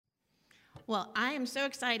Well, I am so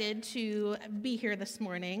excited to be here this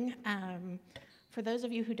morning. For those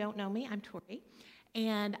of you who don't know me, I'm Tori,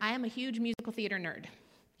 and I am a huge musical theater nerd.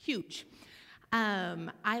 Huge.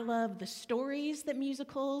 I love the stories that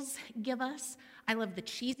musicals give us. I love the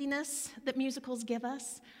cheesiness that musicals give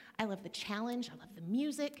us. I love the challenge. I love the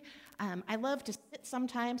music. I love to sit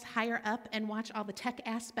sometimes higher up and watch all the tech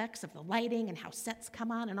aspects of the lighting and how sets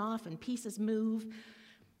come on and off and pieces move.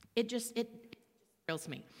 It thrills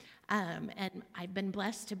me. And I've been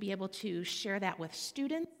blessed to be able to share that with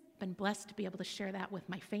students, been blessed to be able to share that with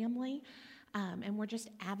my family, and we're just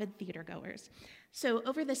avid theater goers. So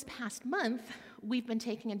over this past month, we've been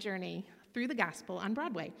taking a journey through the gospel on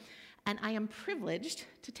Broadway, and I am privileged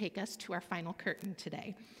to take us to our final curtain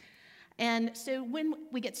today. And so when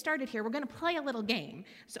we get started here, we're going to play a little game.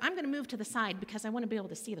 So I'm going to move to the side because I want to be able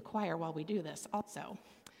to see the choir while we do this also.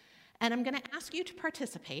 And I'm going to ask you to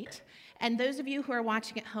participate. And those of you who are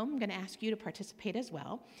watching at home, I'm going to ask you to participate as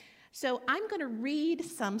well. So I'm going to read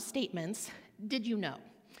some statements, did you know?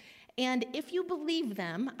 And if you believe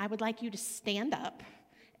them, I would like you to stand up.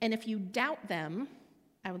 And if you doubt them,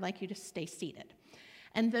 I would like you to stay seated.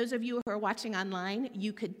 And those of you who are watching online,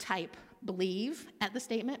 you could type believe at the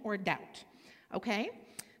statement or doubt. Okay?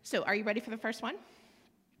 So are you ready for the first one?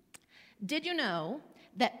 Did you know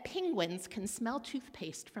that penguins can smell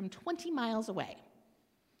toothpaste from 20 miles away?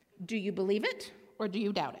 Do you believe it or do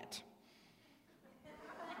you doubt it?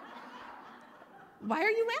 Why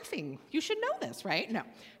are you laughing? You should know this, right? No.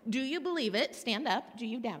 Do you believe it? Stand up. Do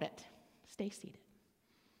you doubt it? Stay seated.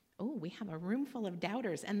 Oh, we have a room full of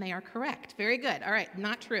doubters, and they are correct. Very good. All right,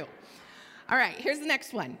 not true. All right, here's the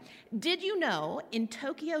next one. Did you know in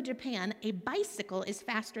Tokyo, Japan, a bicycle is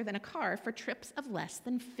faster than a car for trips of less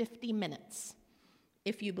than 50 minutes?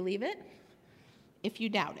 If you believe it, if you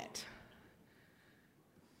doubt it.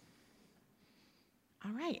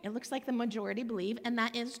 All right, it looks like the majority believe, and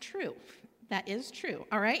that is true. That is true.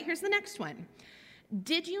 All right, here's the next one.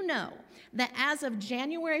 Did you know that as of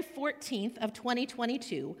January 14th of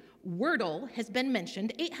 2022, Wordle has been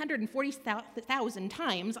mentioned 840,000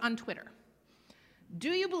 times on Twitter? Do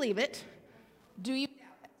you believe it? Do you doubt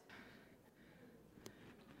it?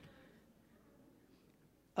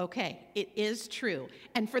 Okay, it is true.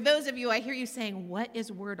 And for those of you, I hear you saying, what is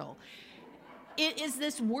Wordle? It is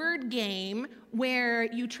this word game where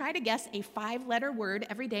you try to guess a 5-letter word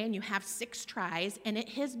every day and you have 6 tries, and it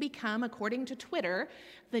has become, according to Twitter,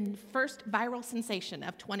 the first viral sensation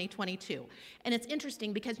of 2022. And it's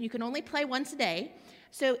interesting because you can only play once a day,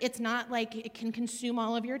 so it's not like it can consume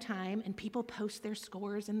all of your time, and people post their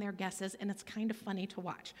scores and their guesses, and it's kind of funny to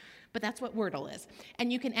watch. But that's what Wordle is.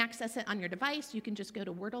 And you can access it on your device. You can just go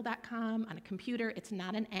to wordle.com on a computer. It's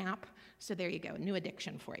not an app, so there you go, new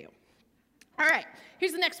addiction for you. All right,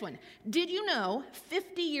 here's the next one. Did you know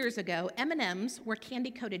 50 years ago, M&Ms were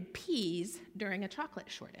candy-coated peas during a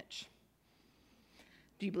chocolate shortage?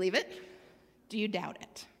 Do you believe it? Do you doubt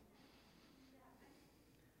it?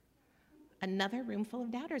 Another room full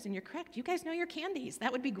of doubters, and you're correct. You guys know your candies.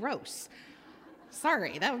 That would be gross.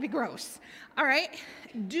 Sorry, that would be gross. All right,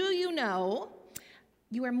 do you know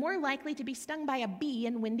you are more likely to be stung by a bee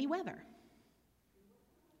in windy weather?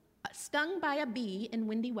 Stung by a bee in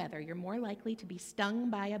windy weather. You're more likely to be stung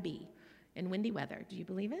by a bee in windy weather. Do you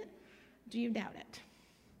believe it? Do you doubt it?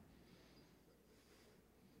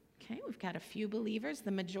 Okay, we've got a few believers,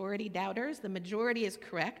 the majority doubters. The majority is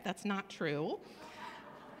correct. That's not true.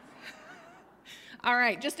 All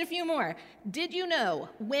right, just a few more. Did you know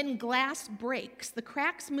when glass breaks, the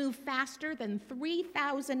cracks move faster than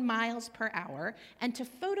 3,000 miles per hour, and to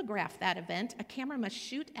photograph that event, a camera must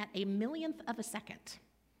shoot at a millionth of a second?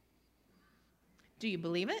 Do you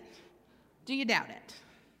believe it? Do you doubt it?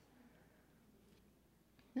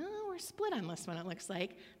 No, we're split on this one, it looks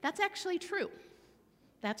like. That's actually true.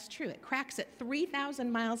 That's true. It cracks at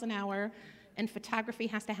 3,000 miles an hour, and photography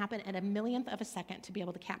has to happen at a millionth of a second to be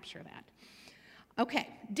able to capture that. Okay,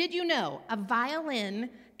 did you know a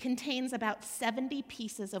violin contains about 70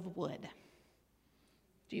 pieces of wood?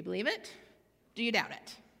 Do you believe it? Do you doubt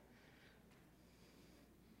it?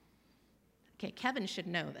 Okay, Kevin should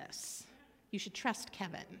know this. You should trust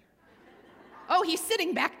Kevin. Oh, he's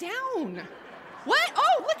sitting back down. What?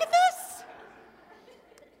 Oh, look at this.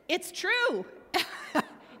 It's true.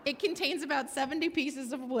 It contains about 70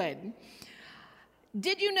 pieces of wood.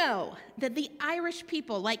 Did you know that the Irish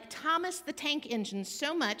people like Thomas the Tank Engine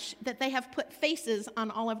so much that they have put faces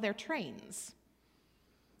on all of their trains?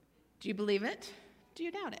 Do you believe it? Do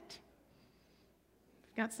you doubt it?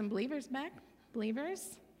 Got some believers back?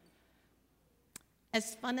 Believers?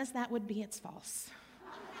 As fun as that would be, it's false.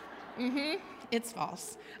 It's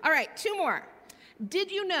false. All right, 2 more.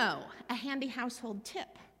 Did you know, a handy household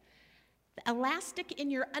tip, the elastic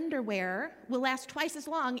in your underwear will last twice as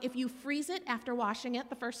long if you freeze it after washing it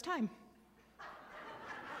the first time?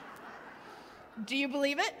 Do you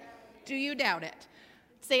believe it? Do you doubt it?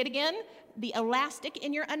 Say it again. The elastic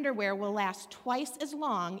in your underwear will last twice as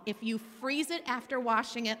long if you freeze it after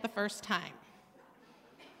washing it the first time.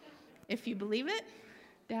 If you believe it,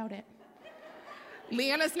 doubt it.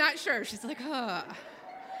 Leanna's not sure. She's like, huh.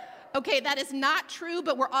 Okay, that is not true,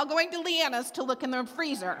 but we're all going to Leanna's to look in the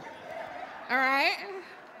freezer. All right?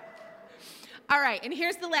 All right, and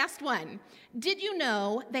here's the last one. Did you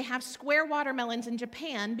know they have square watermelons in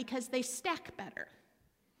Japan because they stack better?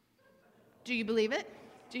 Do you believe it?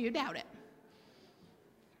 Do you doubt it?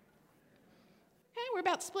 Okay, we're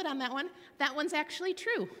about split on that one. That one's actually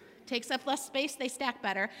true. Takes up less space, they stack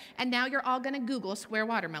better, and now you're all going to Google square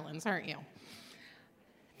watermelons, aren't you?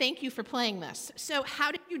 Thank you for playing this. So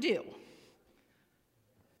how did you do?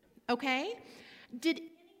 Okay? Did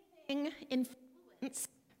anything influence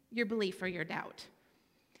your belief or your doubt?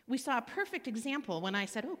 We saw a perfect example when I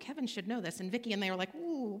said, oh, Kevin should know this, and Vicki and they were like,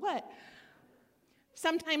 ooh, what?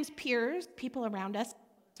 Sometimes peers, people around us,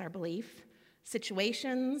 our belief,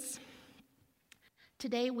 situations.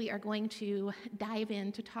 Today we are going to dive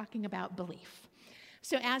into talking about belief.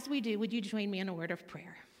 So as we do, would you join me in a word of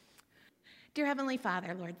prayer? Dear Heavenly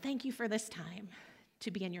Father, Lord, thank you for this time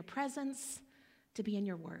to be in your presence, to be in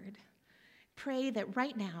your word. Pray that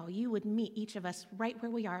right now you would meet each of us right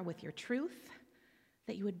where we are with your truth,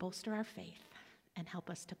 that you would bolster our faith and help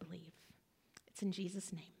us to believe. It's in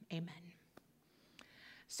Jesus' name, amen.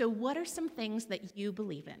 So what are some things that you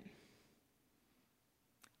believe in?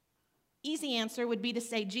 Easy answer would be to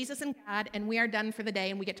say Jesus and God, and we are done for the day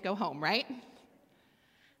and we get to go home, right?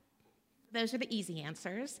 Those are the easy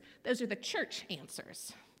answers. Those are the church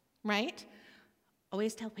answers, right?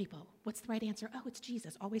 Always tell people, what's the right answer? Oh, it's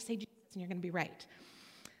Jesus. Always say Jesus and you're going to be right.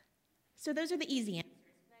 So those are the easy answers.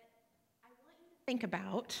 But I want you to think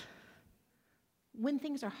about when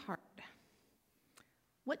things are hard.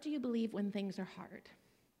 What do you believe when things are hard?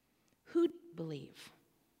 Who do you believe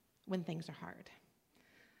when things are hard?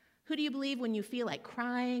 Who do you believe when you feel like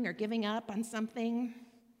crying or giving up on something?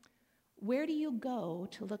 Where do you go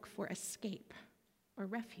to look for escape or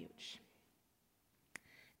refuge?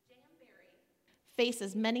 J.M. Barrie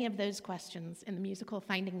faces many of those questions in the musical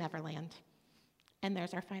Finding Neverland. And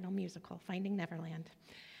there's our final musical, Finding Neverland.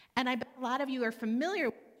 And I bet a lot of you are familiar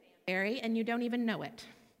with J.M. Barrie and you don't even know it.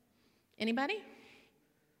 Anybody?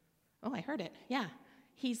 Oh, I heard it. Yeah.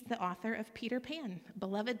 He's the author of Peter Pan, a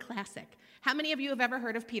beloved classic. How many of you have ever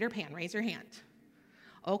heard of Peter Pan? Raise your hand.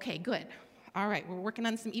 Okay, good. All right, we're working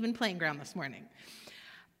on some even playing ground this morning.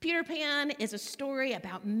 Peter Pan is a story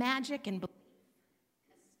about magic and belief,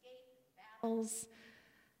 escape, battles.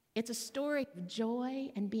 It's a story of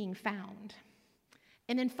joy and being found.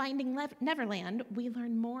 And in Finding Neverland, we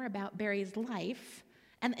learn more about Barrie's life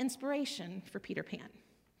and the inspiration for Peter Pan.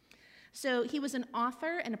 So he was an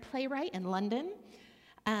author and a playwright in London.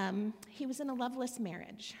 He was in a loveless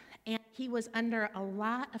marriage, and he was under a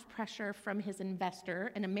lot of pressure from his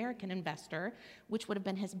investor, an American investor, which would have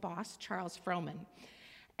been his boss, Charles Frohman.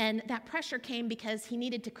 And that pressure came because he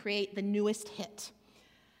needed to create the newest hit.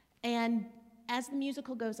 And as the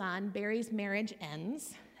musical goes on, Barrie's marriage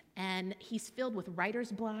ends, and he's filled with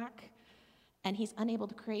writer's block, and he's unable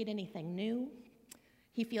to create anything new.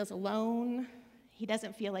 He feels alone. He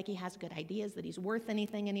doesn't feel like he has good ideas, that he's worth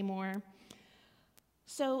anything anymore.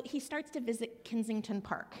 So he starts to visit Kensington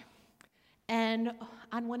Park. And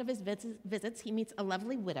on one of his visits, he meets a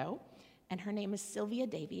lovely widow, and her name is Sylvia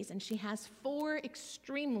Davies, and she has 4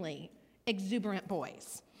 extremely exuberant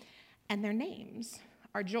boys. And their names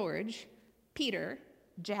are George, Peter,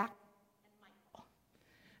 Jack, and Michael.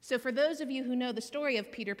 So for those of you who know the story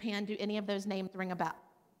of Peter Pan, do any of those names ring a bell?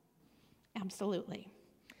 Absolutely.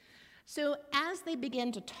 So as they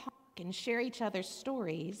begin to talk and share each other's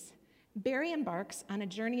stories, Barrie embarks on a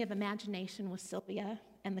journey of imagination with Sylvia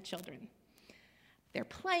and the children. They're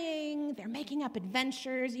playing, they're making up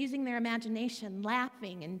adventures, using their imagination,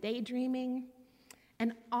 laughing and daydreaming.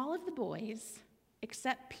 And all of the boys,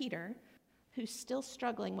 except Peter, who's still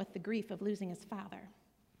struggling with the grief of losing his father,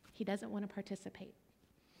 he doesn't want to participate.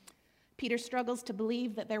 Peter struggles to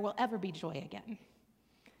believe that there will ever be joy again.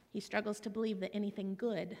 He struggles to believe that anything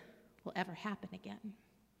good will ever happen again.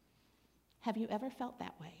 Have you ever felt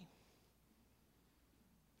that way?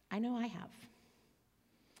 I know I have.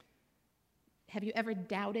 Have you ever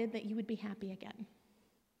doubted that you would be happy again?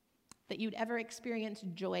 That you'd ever experience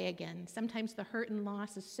joy again? Sometimes the hurt and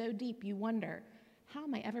loss is so deep you wonder, how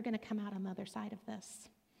am I ever going to come out on the other side of this?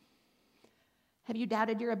 Have you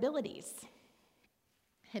doubted your abilities?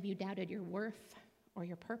 Have you doubted your worth or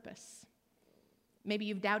your purpose? Maybe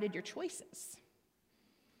you've doubted your choices.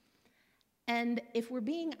 And if we're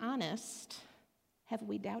being honest, have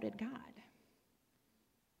we doubted God?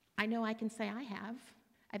 I know I can say I have.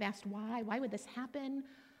 I've asked why. Why would this happen?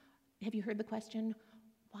 Have you heard the question,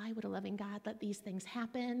 why would a loving God let these things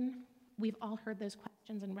happen? We've all heard those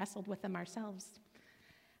questions and wrestled with them ourselves.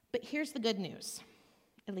 But here's the good news.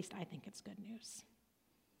 At least I think it's good news.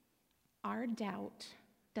 Our doubt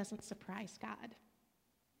doesn't surprise God.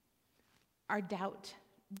 Our doubt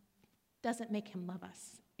doesn't make him love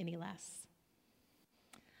us any less.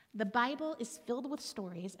 The Bible is filled with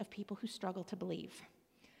stories of people who struggle to believe.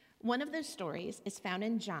 One of those stories is found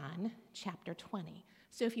in John chapter 20.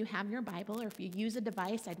 So if you have your Bible or if you use a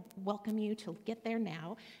device, I'd welcome you to get there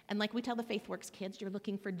now. And like we tell the FaithWorks kids, you're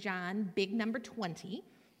looking for John, big number 20,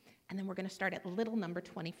 and then we're going to start at little number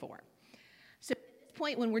 24. So at this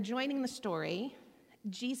point, when we're joining the story,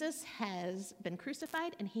 Jesus has been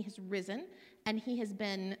crucified and he has risen, and he has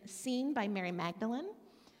been seen by Mary Magdalene,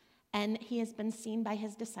 and he has been seen by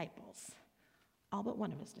his disciples, all but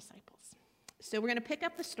one of his disciples. So we're going to pick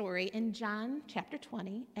up the story in John chapter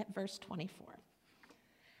 20 at verse 24.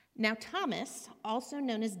 Now Thomas, also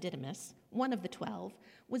known as Didymus, one of the 12,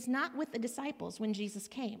 was not with the disciples when Jesus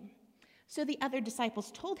came. So the other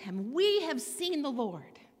disciples told him, "We have seen the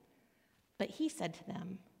Lord." But he said to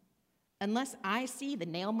them, "Unless I see the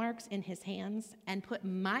nail marks in his hands and put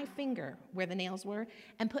my finger where the nails were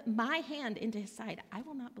and put my hand into his side, I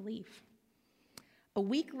will not believe." A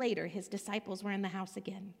week later, his disciples were in the house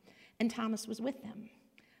again, and Thomas was with them.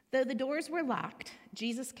 Though the doors were locked,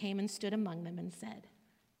 Jesus came and stood among them and said,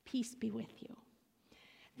 "Peace be with you."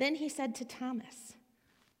 Then he said to Thomas,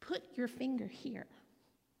 "Put your finger here.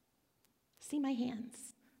 See my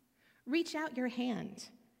hands. Reach out your hand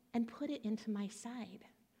and put it into my side.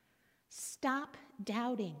 Stop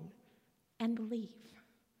doubting and believe."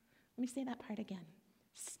 Let me say that part again.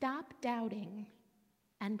 Stop doubting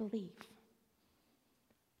and believe.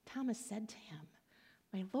 Thomas said to him,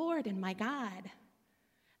 "My Lord and my God."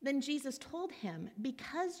 Then Jesus told him,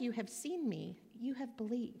 "Because you have seen me, you have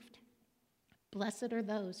believed. Blessed are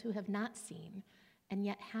those who have not seen and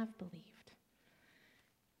yet have believed."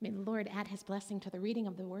 May the Lord add his blessing to the reading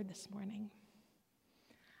of the word this morning.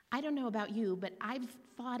 I don't know about you, but I've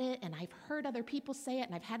thought it and I've heard other people say it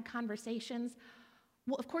and I've had conversations.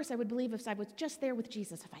 Well, of course I would believe if I was just there with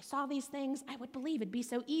Jesus. If I saw these things, I would believe. It'd be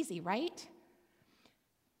so easy, right?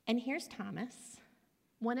 And here's Thomas,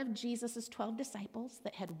 one of Jesus' 12 disciples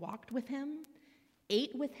that had walked with him,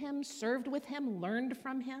 ate with him, served with him, learned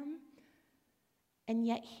from him. And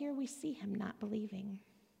yet here we see him not believing.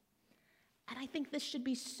 And I think this should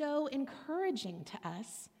be so encouraging to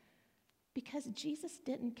us because Jesus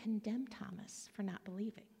didn't condemn Thomas for not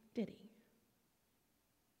believing, did he?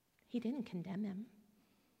 He didn't condemn him.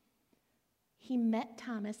 He met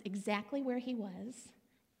Thomas exactly where he was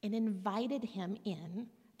and invited him in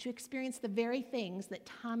to experience the very things that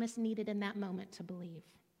Thomas needed in that moment to believe.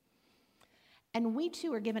 And we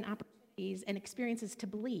too are given opportunities and experiences to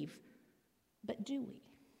believe, but do we?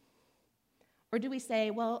 Or do we say,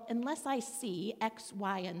 well, unless I see X,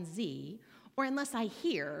 Y, and Z, or unless I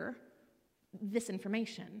hear this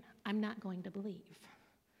information, I'm not going to believe.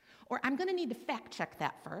 Or I'm going to need to fact check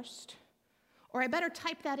that first, or I better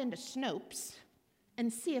type that into Snopes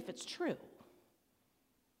and see if it's true.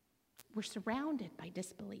 We're surrounded by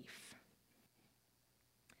disbelief.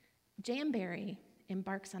 J.M. Barrie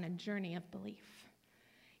embarks on a journey of belief.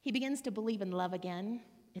 He begins to believe in love again.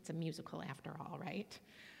 It's a musical after all, right?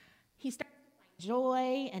 He starts to find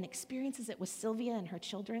joy and experiences it with Sylvia and her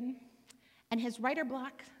children. And his writer's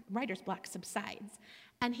block subsides.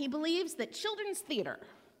 And he believes that children's theater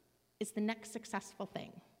is the next successful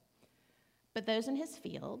thing. But those in his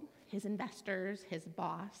field, his investors, his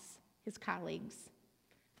boss, his colleagues,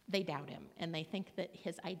 they doubt him, and they think that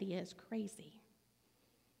his idea is crazy.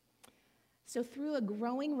 So through a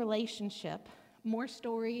growing relationship, more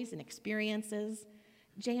stories and experiences,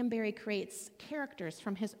 J.M. Barrie creates characters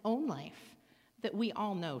from his own life that we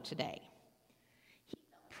all know today. He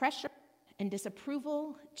felt pressure and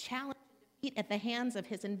disapproval, challenge, and defeat at the hands of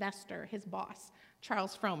his investor, his boss,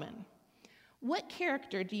 Charles Frohman. What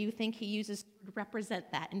character do you think he uses to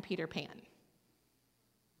represent that in Peter Pan?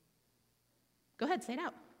 Go ahead, say it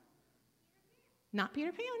out. Not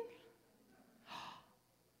Peter Pan?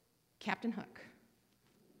 Captain Hook.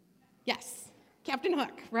 Yes, Captain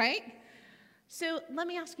Hook, right? So let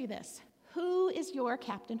me ask you this. Who is your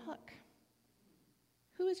Captain Hook?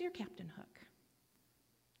 Who is your Captain Hook?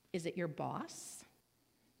 Is it your boss?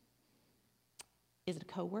 Is it a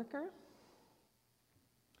coworker?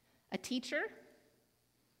 A teacher?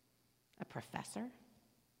 A professor?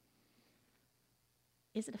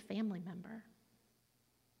 Is it a family member?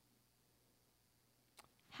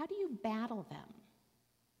 How do you battle them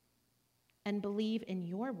and believe in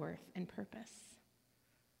your worth and purpose?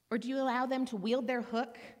 Or do you allow them to wield their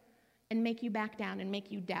hook and make you back down and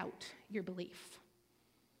make you doubt your belief?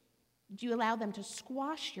 Do you allow them to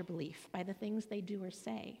squash your belief by the things they do or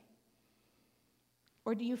say?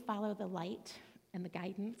 Or do you follow the light and the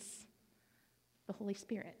guidance, the Holy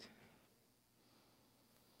Spirit?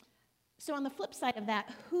 So on the flip side of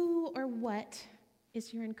that, who or what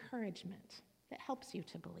is your encouragement that helps you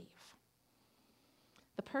to believe?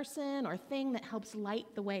 The person or thing that helps light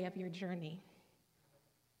the way of your journey.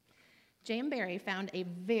 J.M. Barrie found a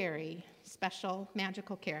very special,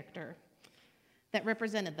 magical character that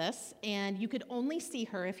represented this, and you could only see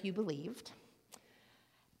her if you believed.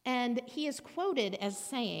 And he is quoted as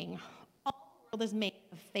saying, "All the world is made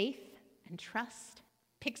of faith and trust,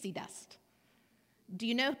 pixie dust." Do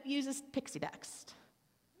you know who uses pixie dust?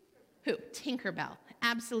 Who? Tinkerbell,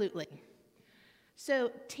 absolutely. So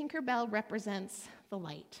Tinkerbell represents the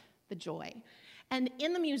light, the joy. And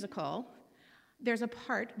in the musical, there's a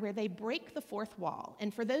part where they break the fourth wall.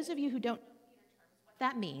 And for those of you who don't know what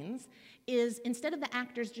that means, is instead of the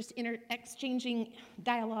actors just exchanging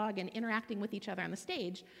dialogue and interacting with each other on the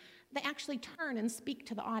stage, they actually turn and speak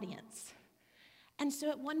to the audience. And so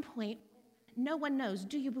at one point, no one knows,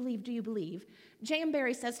 do you believe, do you believe? J.M.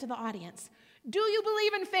 Barrie says to the audience, do you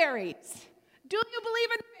believe in fairies? Do you believe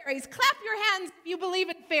in fairies? Clap your hands if you believe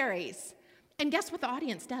in fairies. And guess what the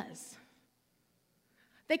audience does?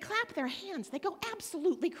 They clap their hands. They go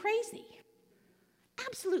absolutely crazy.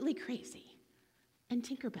 Absolutely crazy. And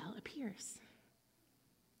Tinkerbell appears.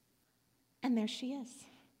 And there she is.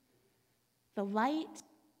 The light,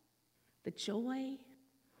 the joy,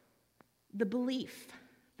 the belief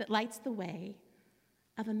that lights the way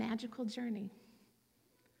of a magical journey.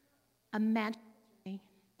 A magical journey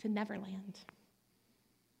to Neverland.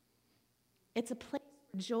 It's a place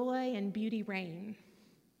where joy and beauty reign.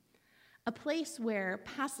 A place where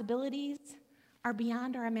possibilities are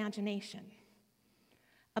beyond our imagination.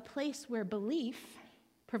 A place where belief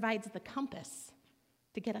provides the compass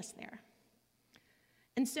to get us there.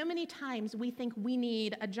 And so many times we think we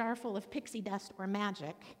need a jar full of pixie dust or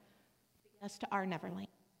magic to get us to our Neverland,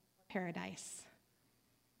 paradise.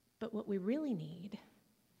 But what we really need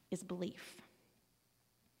is belief.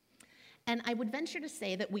 And I would venture to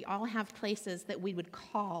say that we all have places that we would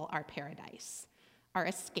call our paradise, our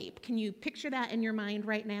escape. Can you picture that in your mind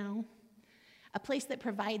right now? A place that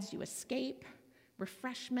provides you escape,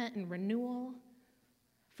 refreshment, and renewal.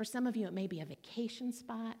 For some of you, it may be a vacation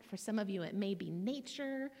spot. For some of you, it may be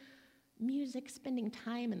nature, music, spending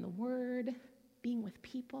time in the Word, being with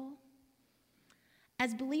people.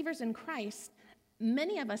 As believers in Christ,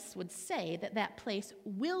 many of us would say that that place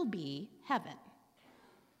will be heaven,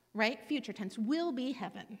 right? Future tense, will be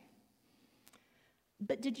heaven.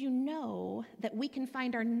 But did you know that we can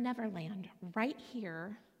find our Neverland right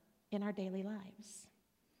here in our daily lives?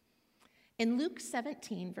 In Luke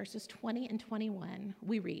 17, verses 20 and 21,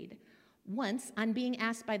 we read, "Once, on being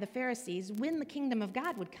asked by the Pharisees when the kingdom of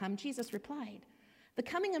God would come, Jesus replied, 'The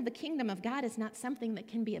coming of the kingdom of God is not something that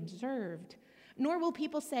can be observed, nor will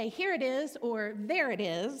people say, here it is, or there it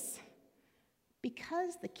is,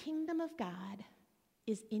 because the kingdom of God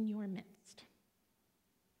is in your midst.'"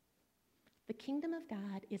 The kingdom of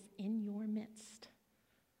God is in your midst.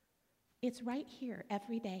 It's right here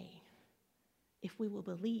every day if we will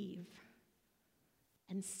believe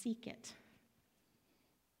and seek it.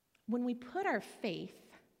 When we put our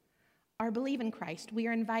faith, our belief in Christ, we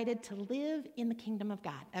are invited to live in the kingdom of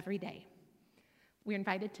God every day. We're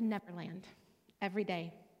invited to Neverland every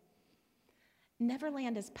day.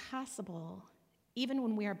 Neverland is possible even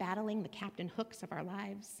when we are battling the Captain Hooks of our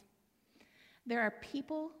lives. There are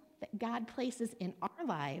people that God places in our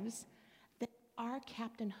lives that are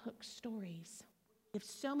Captain Hook stories. We have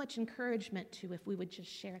so much encouragement to if we would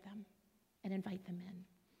just share them and invite them in.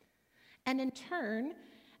 And in turn,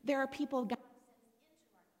 there are people God sends into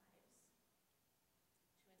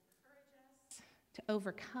our lives to encourage us to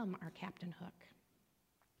overcome our Captain Hook,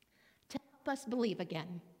 to help us believe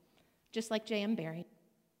again, just like J.M. Barrie, and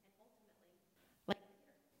ultimately, like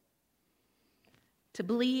Peter, to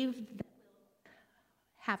believe that we'll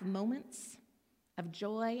have moments of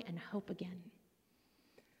joy and hope again.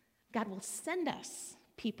 God will send us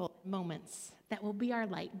people, moments that will be our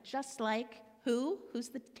light, just like who? Who's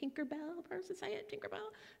the Tinkerbell person? Say it,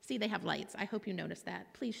 Tinkerbell? See, they have lights. I hope you noticed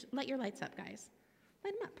that. Please light your lights up, guys.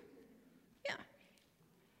 Light them up. Yeah.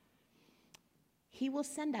 He will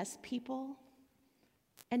send us people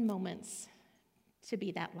and moments to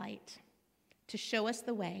be that light. to show us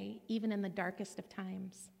the way, even in the darkest of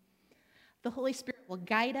times. The Holy Spirit will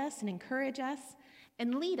guide us and encourage us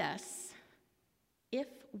and lead us if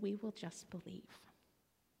we will just believe.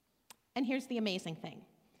 And here's the amazing thing.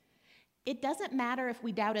 It doesn't matter if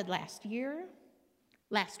we doubted last year,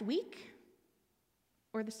 last week,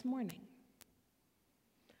 or this morning.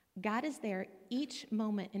 God is there each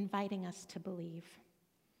moment inviting us to believe.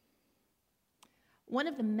 One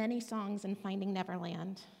of the many songs in Finding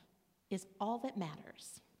Neverland is All That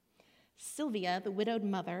Matters. Sylvia, the widowed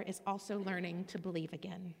mother, is also learning to believe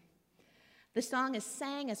again. The song is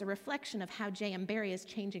sang as a reflection of how J.M. Barrie is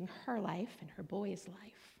changing her life and her boy's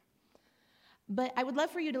life. But I would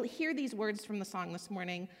love for you to hear these words from the song this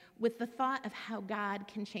morning with the thought of how God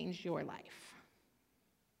can change your life.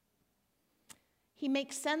 He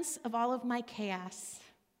makes sense of all of my chaos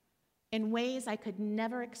in ways I could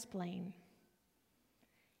never explain.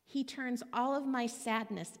 He turns all of my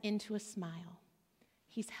sadness into a smile.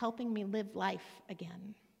 He's helping me live life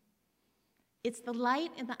again. It's the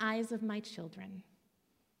light in the eyes of my children.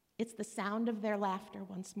 It's the sound of their laughter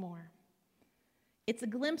once more. It's a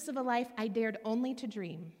glimpse of a life I dared only to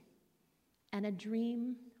dream, and a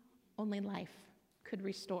dream only life could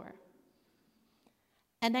restore.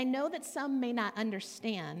 And I know that some may not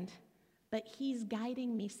understand, but he's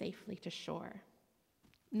guiding me safely to shore,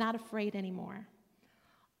 not afraid anymore.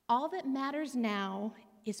 All that matters now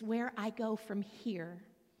is where I go from here.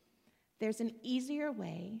 There's an easier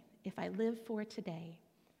way if I live for today.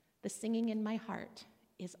 The singing in my heart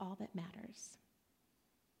is all that matters.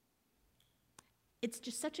 It's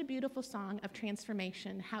just such a beautiful song of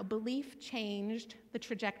transformation, how belief changed the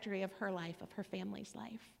trajectory of her life, of her family's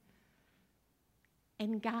life.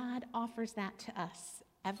 And God offers that to us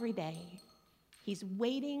every day. He's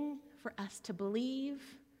waiting for us to believe,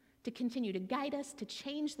 to continue to guide us, to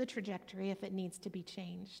change the trajectory if it needs to be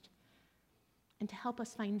changed, and to help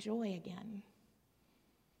us find joy again.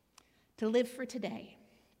 To live for today,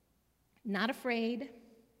 not afraid,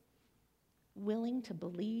 willing to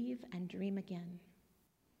believe and dream again.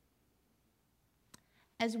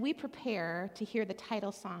 As we prepare to hear the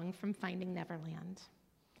title song from Finding Neverland,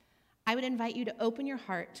 I would invite you to open your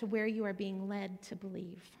heart to where you are being led to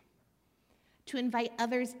believe, to invite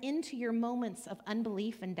others into your moments of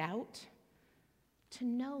unbelief and doubt, to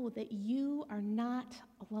know that you are not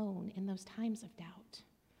alone in those times of doubt,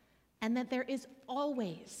 and that there is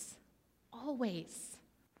always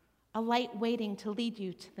a light waiting to lead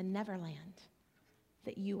you to the Neverland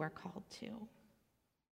that you are called to.